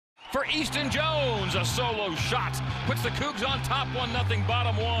Easton Jones, a solo shot, puts the Cougs on top 1-0,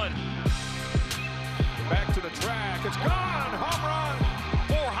 bottom one. Back to the track, it's gone, home run.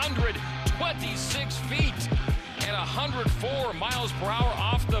 426 feet and 104 miles per hour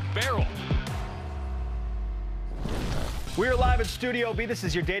off the barrel. We're live at Studio B. This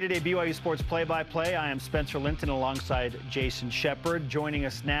is your day-to-day BYU Sports play-by-play. I am Spencer Linton alongside Jason Shepard. Joining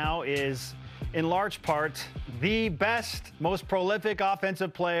us now is, in large part, the best, most prolific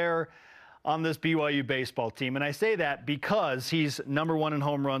offensive player on this BYU baseball team. And I say that because he's #1 in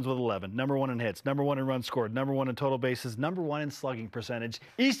home runs with 11, #1 in hits, #1 in runs scored, #1 in total bases, #1 in slugging percentage.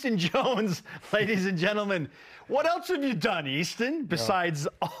 Easton Jones, ladies and gentlemen. What else have you done, Easton, besides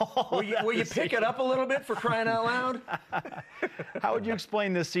all Will you pick it up a little bit, for crying out loud? How would you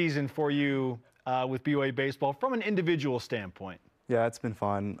explain this season for you with BYU baseball from an individual standpoint? Yeah, it's been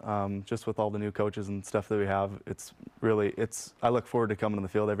fun. Just with all the new coaches and stuff that we have, I look forward to coming to the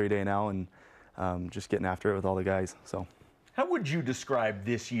field every day now and just getting after it with all the guys. So, how would you describe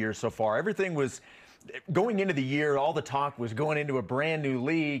this year so far? Everything was going into the year, all the talk was going into a brand new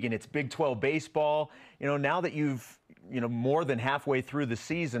league and it's Big 12 baseball. You know, now that you've, more than halfway through the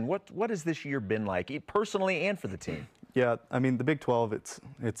season, what has this year been like, personally and for the team? Yeah, I mean, the Big 12,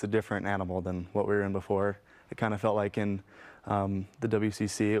 it's a different animal than what we were in before. It kind of felt like in the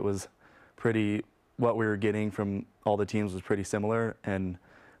WCC, it was what we were getting from all the teams was pretty similar. And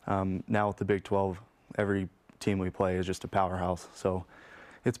now with the Big 12, every team we play is just a powerhouse. So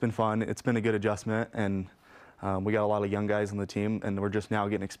it's been fun. It's been a good adjustment. And we got a lot of young guys on the team, and we're just now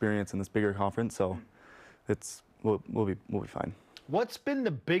getting experience in this bigger conference. So we'll be fine. What's been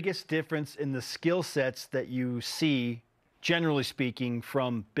the biggest difference in the skill sets that you see, generally speaking,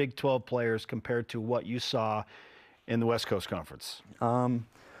 from Big 12 players compared to what you saw in the West Coast Conference?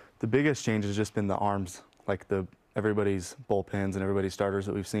 The biggest change has just been the arms, like everybody's bullpens and everybody's starters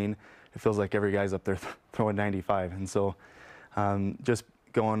that we've seen. It feels like every guy's up there throwing 95. And so just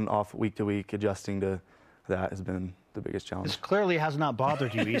going off week to week, adjusting to that has been the biggest challenge. This clearly has not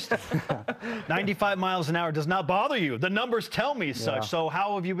bothered you, Easton. 95 miles an hour does not bother you. The numbers tell me such. So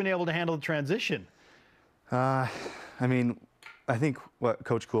how have you been able to handle the transition? I mean, I think what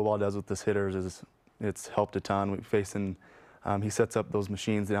Coach Coolball does with this hitters is it's helped a ton. He sets up those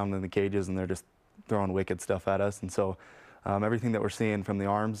machines down in the cages, and they're just throwing wicked stuff at us. And so everything that we're seeing from the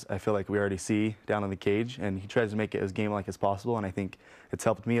arms, I feel like we already see down in the cage, and he tries to make it as game-like as possible. And I think it's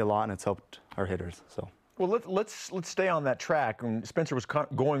helped me a lot, and it's helped our hitters. So. Well, let's stay on that track. And Spencer was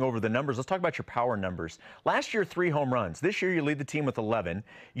going over the numbers. Let's talk about your power numbers. Last year, 3 home runs. This year, you lead the team with 11.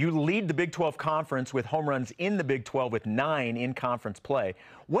 You lead the Big 12 Conference with home runs in the Big 12 with 9 in conference play.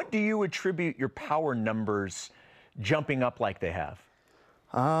 What do you attribute your power numbers jumping up like they have?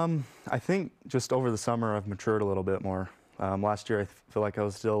 I think just over the summer, I've matured a little bit more. Last year, I feel like I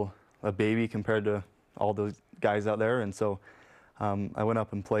was still a baby compared to all the guys out there. And so I went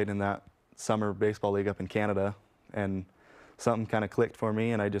up and played in that summer baseball league up in Canada, and something kind of clicked for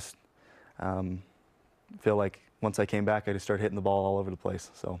me, and I just feel like once I came back, I just started hitting the ball all over the place.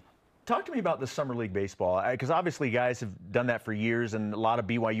 So, talk to me about the summer league baseball, because obviously guys have done that for years, and a lot of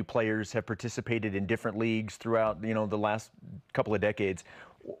BYU players have participated in different leagues throughout the last couple of decades.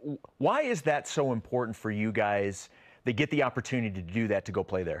 Why is that so important for you guys that get the opportunity to do that, to go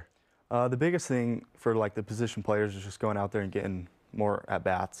play there? The biggest thing for like the position players is just going out there and getting more at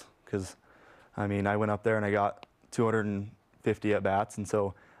bats, because I mean, I went up there and I got 250 at bats, and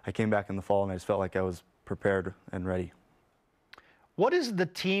so I came back in the fall and I just felt like I was prepared and ready. What is the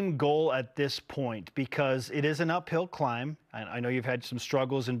team goal at this point? Because it is an uphill climb. I know you've had some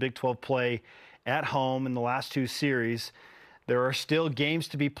struggles in Big 12 play at home in the last 2 series. There are still games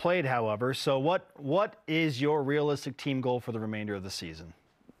to be played, however. So what is your realistic team goal for the remainder of the season?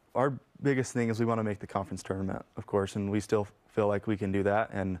 Our biggest thing is we want to make the conference tournament, of course, and we still feel like we can do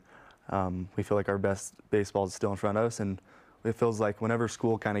that. And we feel like our best baseball is still in front of us, and it feels like whenever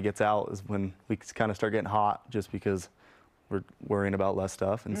school kind of gets out is when we kind of start getting hot, just because we're worrying about less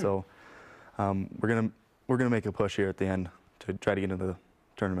stuff. And so we're gonna make a push here at the end to try to get into the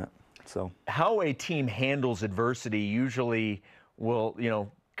tournament. So how a team handles adversity usually will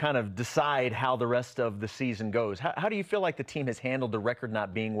kind of decide how the rest of the season goes. How do you feel like the team has handled the record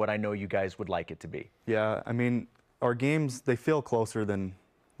not being what I know you guys would like it to be? Yeah, I mean, our games, they feel closer than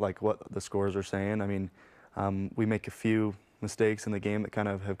like what the scores are saying. I mean, we make a few mistakes in the game that kind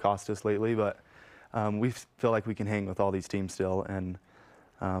of have cost us lately, but we feel like we can hang with all these teams still, and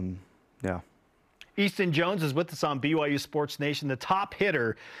yeah. Easton Jones is with us on BYU Sports Nation, the top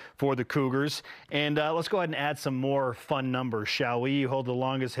hitter for the Cougars. And let's go ahead and add some more fun numbers, shall we? You hold the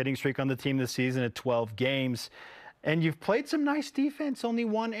longest hitting streak on the team this season at 12 games. And you've played some nice defense, only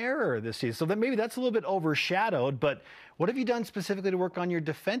one error this season. So maybe that's a little bit overshadowed, but what have you done specifically to work on your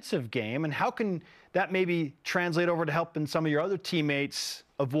defensive game? And how can that maybe translate over to helping some of your other teammates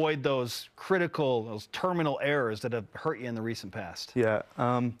avoid those critical, those terminal errors that have hurt you in the recent past? Yeah,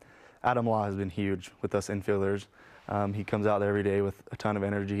 Adam Law has been huge with us infielders. He comes out there every day with a ton of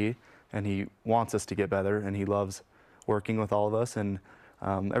energy, and he wants us to get better, and he loves working with all of us. And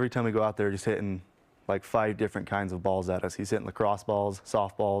every time we go out there, just hitting like 5 different kinds of balls at us. He's hitting lacrosse balls,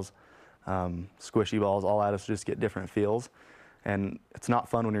 softballs, squishy balls, all at us, just get different feels. And it's not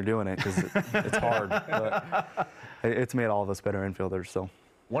fun when you're doing it because it's hard, but it's made all of us better infielders. So.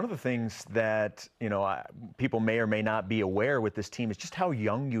 One of the things that, people may or may not be aware with this team is just how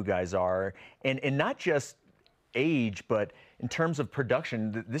young you guys are, and not just age, but in terms of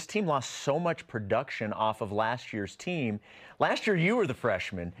production. This team lost so much production off of last year's team. Last year you were the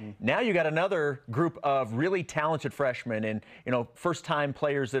freshman. Now you got another group of really talented freshmen and, first-time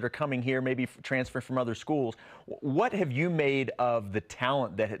players that are coming here, maybe transfer from other schools. What have you made of the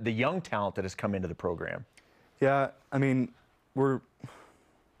talent, the young talent that has come into the program? Yeah, I mean,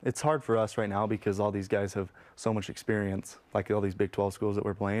 it's hard for us right now because all these guys have so much experience, like all these Big 12 schools that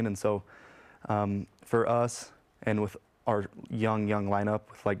we're playing. And so for us and with our young lineup,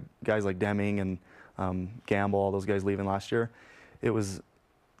 with like guys like Deming and Gamble, all those guys leaving last year, it was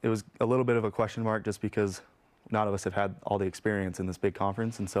a little bit of a question mark just because none of us have had all the experience in this big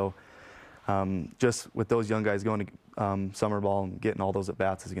conference. And so just with those young guys going to summer ball and getting all those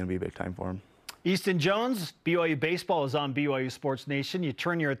at-bats is going to be a big time for them. Easton Jones, BYU baseball is on BYU Sports Nation. You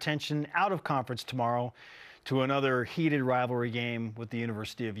turn your attention out of conference tomorrow to another heated rivalry game with the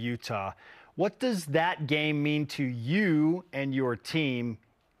University of Utah. What does that game mean to you and your team,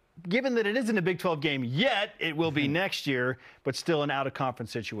 given that it isn't a Big 12 game yet? It will be next year, but still an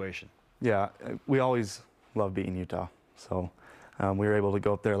out-of-conference situation. Yeah, we always love beating Utah. So we were able to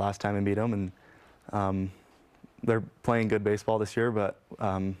go up there last time and beat them, and they're playing good baseball this year, but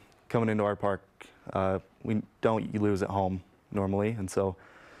coming into our park, we don't lose at home normally, and so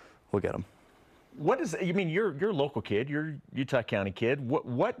we'll get them. You're a local kid, you're a Utah County kid.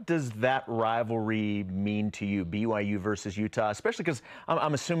 What does that rivalry mean to you, BYU versus Utah? Especially because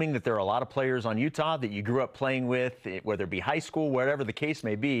I'm assuming that there are a lot of players on Utah that you grew up playing with, whether it be high school, whatever the case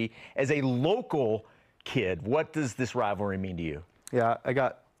may be. As a local kid, what does this rivalry mean to you? Yeah, I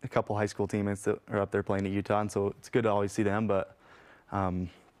got a couple high school teammates that are up there playing at Utah, and so it's good to always see them, but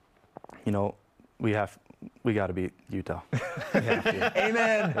we got to beat Utah.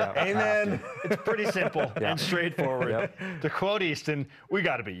 Amen. Yeah, amen. It's pretty simple and straightforward. To quote Easton, we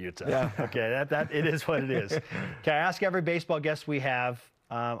got to beat Utah. Yeah. Okay, that it is what it is. Okay, I ask every baseball guest we have,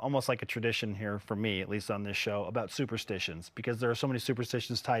 almost like a tradition here for me, at least on this show, about superstitions, because there are so many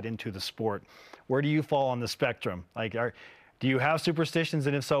superstitions tied into the sport. Where do you fall on the spectrum? Do you have superstitions,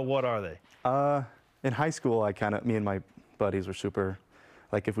 and if so, what are they? In high school, me and my buddies were super.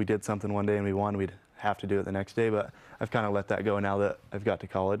 Like if we did something one day and we won, we'd have to do it the next day. But I've kind of let that go now that I've got to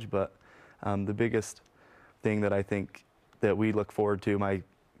college. But the biggest thing that I think that we look forward to, my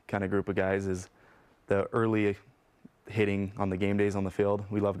kind of group of guys, is the early hitting on the game days on the field.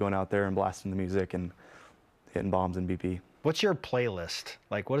 We love going out there and blasting the music and hitting bombs and BP. What's your playlist?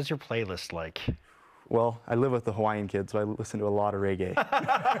 What is your playlist like? Well, I live with the Hawaiian kids, so I listen to a lot of reggae.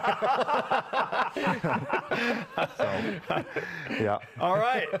 So, yeah. All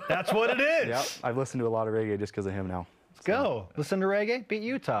right, that's what it is. Yeah, I've listened to a lot of reggae just because of him now. Let's go. Listen to reggae, beat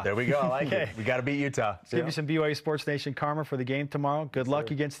Utah. There we go. I like it. We got to beat Utah. Let's give you some BYU Sports Nation karma for the game tomorrow. Good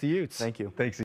luck against the Utes. Thank you. Thanks.